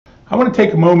I want to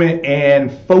take a moment and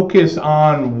focus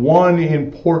on one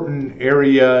important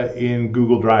area in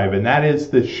Google Drive, and that is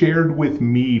the Shared With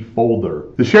Me folder.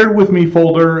 The Shared With Me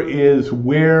folder is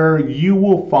where you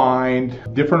will find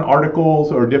different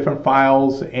articles or different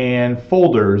files and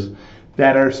folders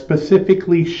that are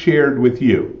specifically shared with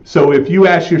you. So if you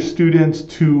ask your students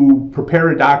to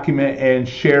prepare a document and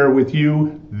share with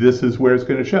you, this is where it's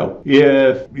going to show.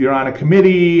 If you're on a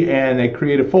committee and they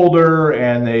create a folder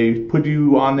and they put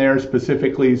you on there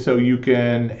specifically so you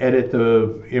can edit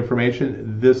the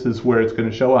information, this is where it's going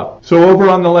to show up. So over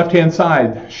on the left-hand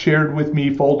side, Shared With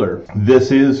Me folder.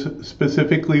 This is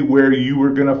specifically where you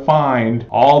are going to find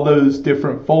all those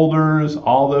different folders,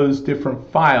 all those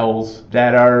different files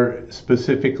that are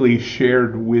specifically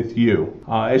shared with you.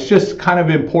 It's just kind of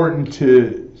important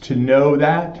to know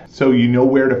that, so you know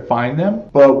where to find them.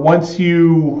 But once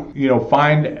you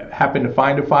happen to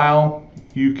find a file,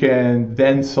 you can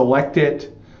then select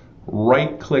it,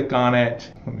 right click on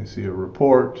it, let me see a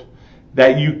report,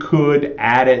 that you could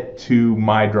add it to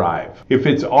My Drive. If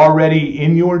it's already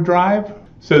in your drive,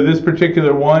 so this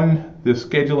particular one, the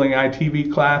scheduling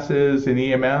ITV classes in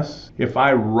EMS, if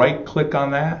I right click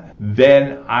on that,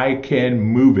 then I can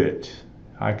move it.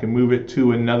 I can move it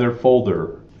to another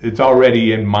folder. It's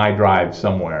already in my drive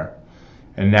somewhere,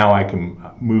 and now I can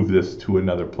move this to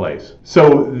another place.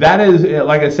 So that is,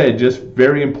 like I said, just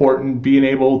very important, being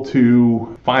able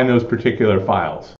to find those particular files.